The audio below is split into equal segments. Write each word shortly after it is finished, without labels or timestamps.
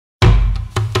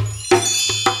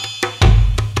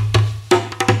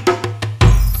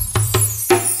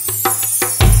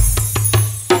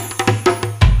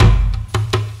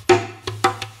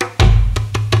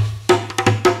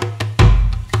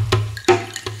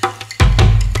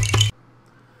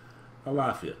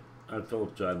Alafia. I'm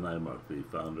Philip John Neimark, the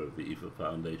founder of the Icofa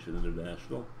Foundation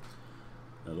International.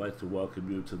 I'd like to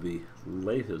welcome you to the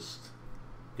latest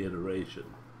iteration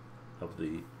of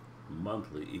the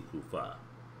monthly Icofa.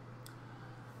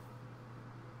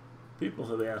 People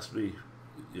have asked me,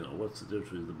 what's the difference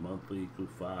between the monthly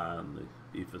Icofa and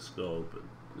the Ifoscope,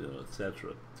 and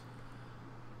etc.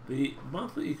 The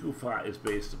monthly Icofa is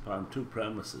based upon two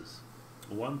premises.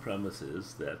 One premise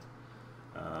is that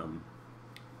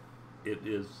it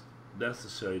is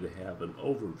necessary to have an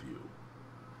overview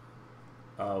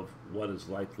of what is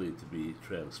likely to be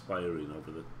transpiring over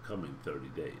the coming 30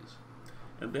 days.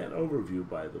 And that overview,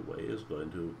 by the way, is going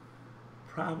to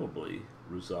probably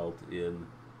result in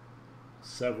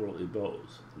several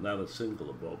ebos, not a single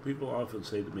ebo. People often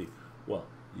say to me, well,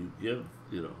 you give,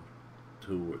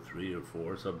 2 or 3 or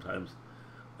 4 sometimes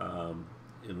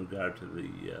in regard to the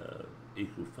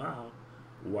Icofa.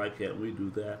 Why can't we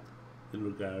do that in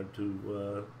regard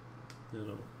to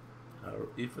our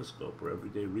Ifoscope or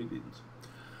everyday readings?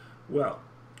 Well,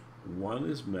 one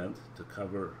is meant to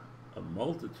cover a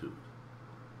multitude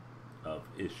of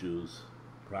issues,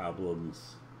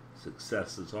 problems,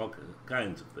 successes, all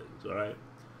kinds of things, all right?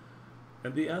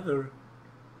 And the other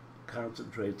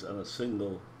concentrates on a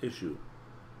single issue,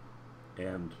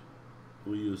 and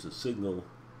we use a single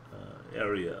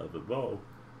area of a bow,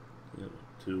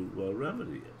 to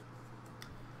remedy it.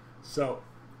 So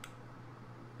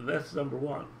that's number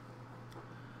one.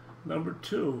 Number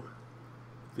two,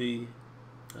 the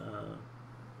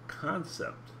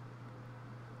concept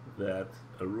that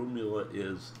Orunmila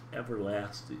is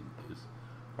everlasting, is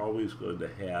always going to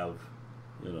have,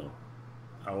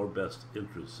 our best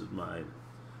interests in mind,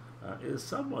 is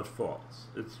somewhat false.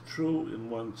 It's true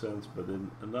in one sense, but in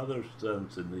another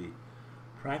sense, in the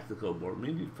practical, more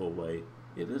meaningful way,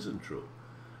 it isn't true.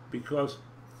 Because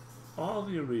all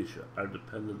the Orisha are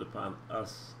dependent upon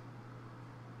us,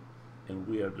 and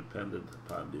we are dependent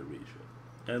upon the Orisha.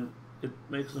 And it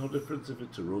makes no difference if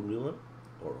it's Orunmila,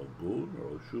 or Ogun,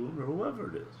 or Oshun, or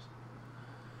whoever it is.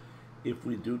 If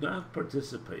we do not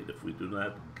participate, if we do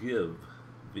not give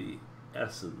the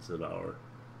essence of our,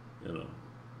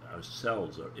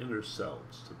 ourselves, our inner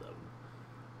selves to them,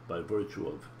 by virtue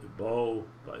of ebo,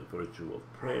 by virtue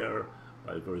of prayer,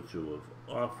 by virtue of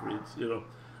offerings,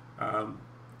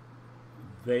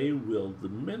 they will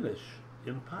diminish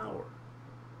in power.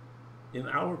 In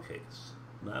our case,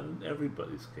 not in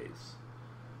everybody's case,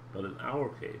 but in our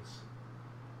case.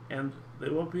 And they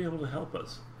won't be able to help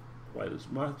us quite as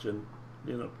much, and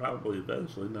probably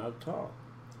eventually not at all.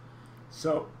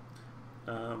 So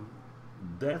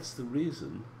that's the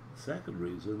reason, second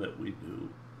reason, that we do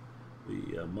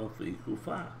the monthly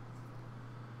Icofa,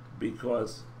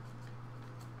 because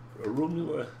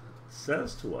Orunmila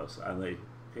says to us on a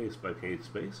case-by-case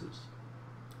basis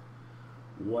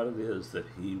what it is that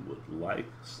he would like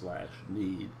 /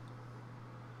 need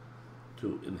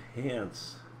to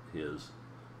enhance his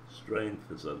strength,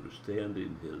 his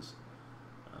understanding, his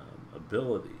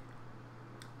ability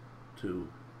to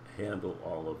handle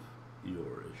all of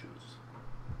your issues.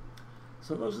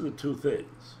 So those are the two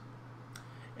things.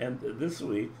 And this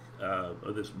week,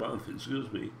 or this month,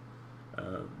 the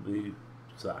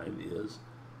sign is,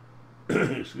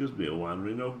 a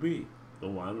wandering OB. The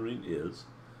wandering is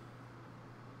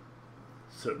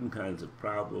certain kinds of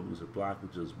problems or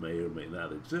blockages may or may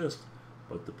not exist,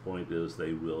 but the point is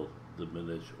they will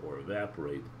diminish or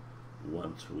evaporate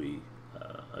once we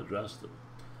address them.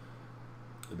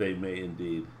 They may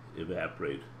indeed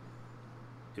evaporate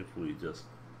if we just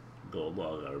go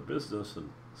along our business and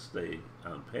stay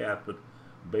on path, but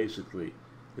basically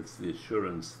it's the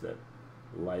assurance that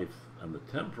life on the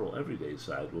temporal, everyday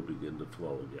side will begin to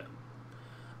flow again.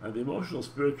 On the emotional,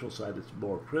 spiritual side, it's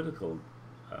more critical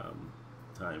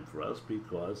time for us,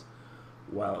 because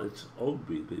while it's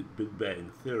Ogbi, the Big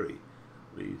Bang Theory,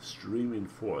 the streaming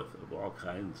forth of all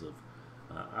kinds of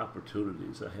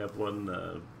opportunities. I have one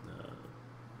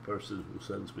person who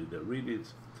sends me their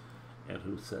readings and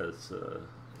who says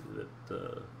that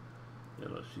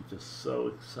she's just so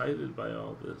excited by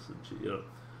all this, and she,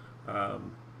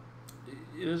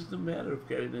 it isn't a matter of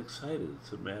getting excited,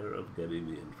 it's a matter of getting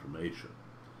the information.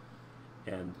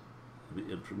 And the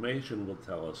information will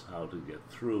tell us how to get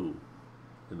through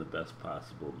in the best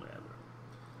possible manner.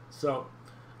 So,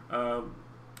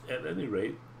 at any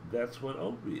rate, that's what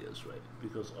Ogbi is, right?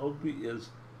 Because Ogbi is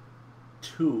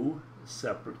two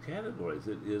separate categories.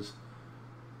 It is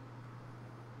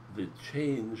the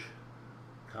change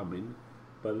coming,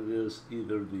 but it is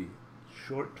either the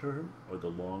short-term or the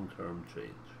long-term change.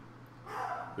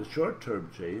 The short-term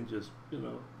change is,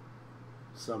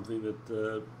 something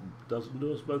that doesn't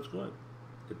do us much good.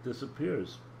 it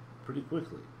disappears pretty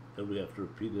quickly, and we have to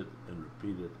repeat it and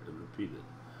repeat it and repeat it.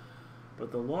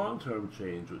 But the long-term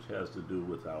change, which has to do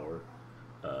with our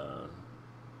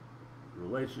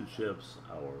relationships,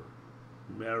 our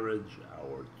marriage,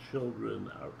 our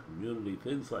children, our community,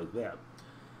 things like that,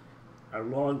 are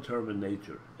long-term in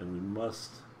nature, and we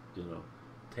must,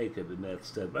 take it in that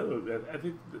stead. By the way, I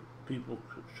think that people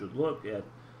should look at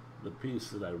the piece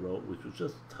that I wrote, which was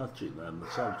just touching on the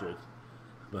subject.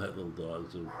 My little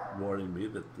dogs are warning me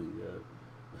that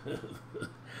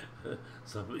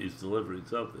somebody's delivering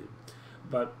something.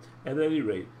 But at any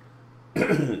rate,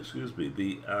 excuse me,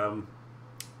 the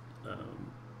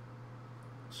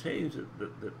change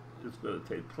that is going to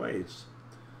take place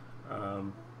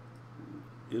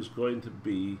is going to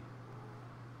be,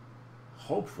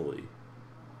 hopefully,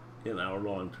 in our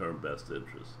long-term best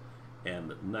interest,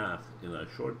 and not in our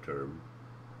short-term,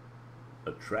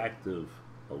 attractive,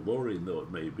 alluring though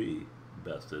it may be,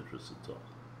 best interest at all.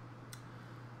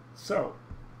 So,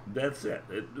 that's it.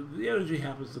 The energy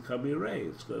happens to come your way.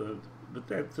 But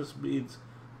that just means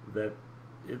that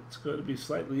it's going to be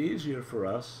slightly easier for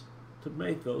us to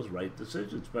make those right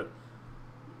decisions. But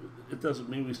it doesn't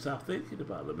mean we stop thinking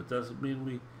about them. It doesn't mean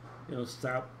we,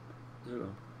 stop,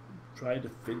 trying to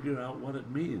figure out what it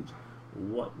means.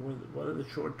 What are the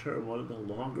short-term, what are the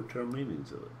longer-term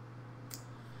meanings of it?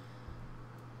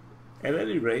 At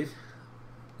any rate,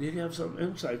 you have some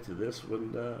insight to this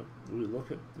when we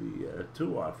look at the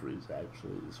two offerings,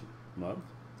 actually, this month,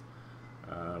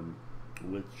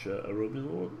 which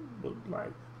Orunmila would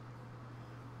like.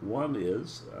 One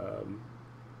is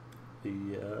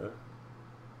the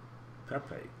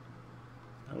Pepe.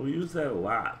 Now, we use that a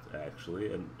lot,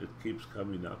 actually, and it keeps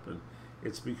coming up, and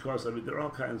it's because, there are all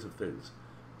kinds of things.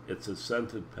 It's a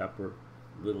scented pepper,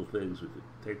 little things. We could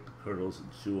take the kernels and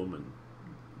chew them, and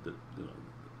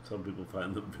some people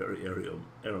find them very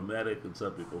aromatic, and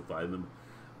some people find them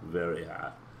very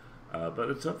hot. But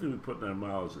it's something we put in our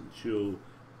mouths and chew,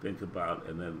 think about,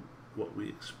 and then what we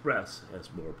express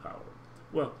has more power.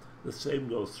 Well, the same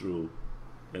goes through,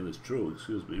 and is true,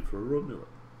 for Orunmila.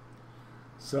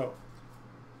 So,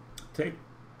 take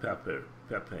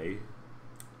Pepe,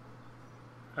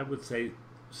 I would say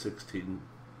 16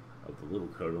 of the little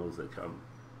kernels. They come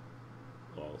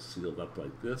all sealed up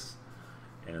like this,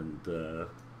 and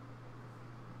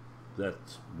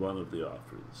that's one of the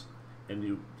offerings. And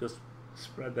you just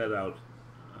spread that out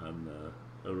on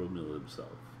Orunmila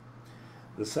himself.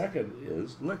 The second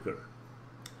is liquor,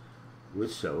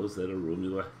 which shows that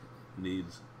Orunmila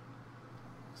needs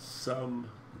some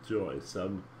joy,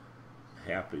 some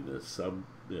happiness, some,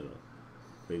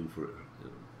 thing for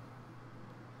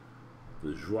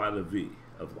the joie de vivre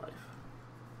of life.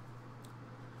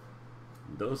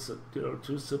 Those are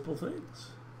two simple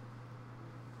things,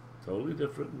 totally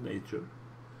different in nature,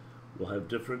 will have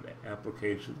different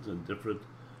applications and different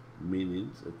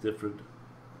meanings at different,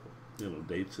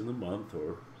 dates in the month,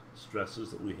 or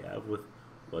stresses that we have with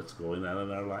what's going on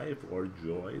in our life, or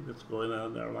joy that's going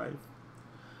on in our life.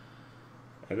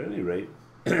 At any rate,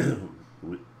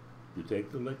 you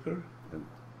take the liquor and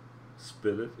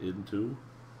spit it into,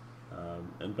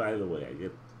 and by the way, I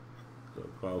get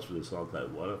calls for this all the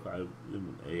time. What if I'm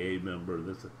an AA member?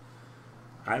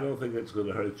 I don't think it's going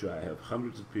to hurt you. I have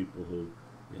hundreds of people who,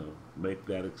 make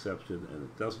that exception, and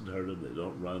it doesn't hurt them. They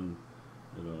don't run,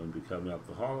 and become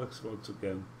alcoholics once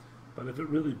again. But if it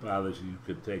really bothers you, you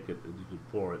can take it and you can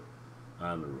pour it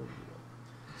on Orunmila.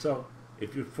 So,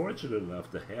 if you're fortunate enough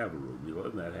to have Orunmila,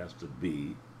 and that has to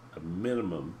be a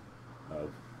minimum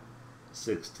of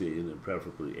 16 and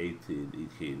preferably 18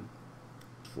 ikin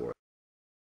for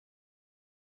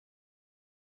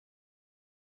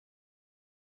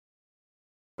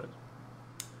it.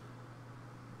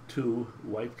 2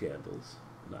 white candles,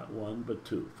 not 1 but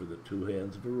 2, for the 2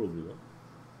 hands of Orunmila.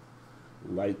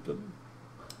 Light them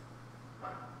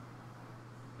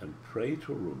and pray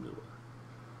to Orunmila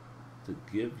to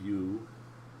give you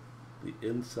the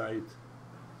insight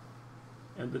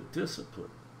and the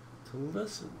discipline to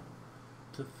listen,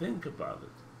 to think about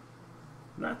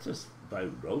it. Not just by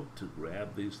rote to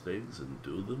grab these things and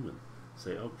do them and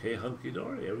say, okay,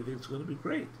 hunky-dory, everything's going to be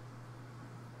great.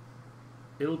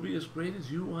 It'll be as great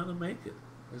as you want to make it.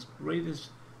 As great as,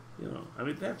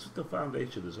 that's what the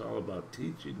foundation is all about,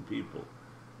 teaching people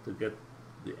to get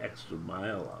the extra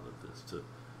mile out of this, to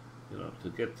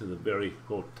get to the very,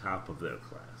 quote, top of their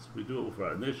class. We do it for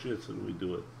our initiates, and we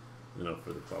do it,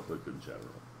 for the public in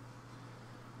general.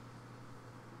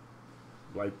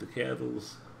 Light the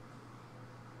candles,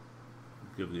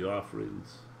 give the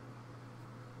offerings,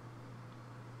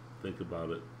 think about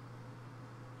it,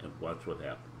 and watch what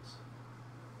happens.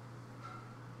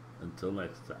 Until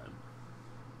next time,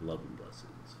 love and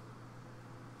blessings.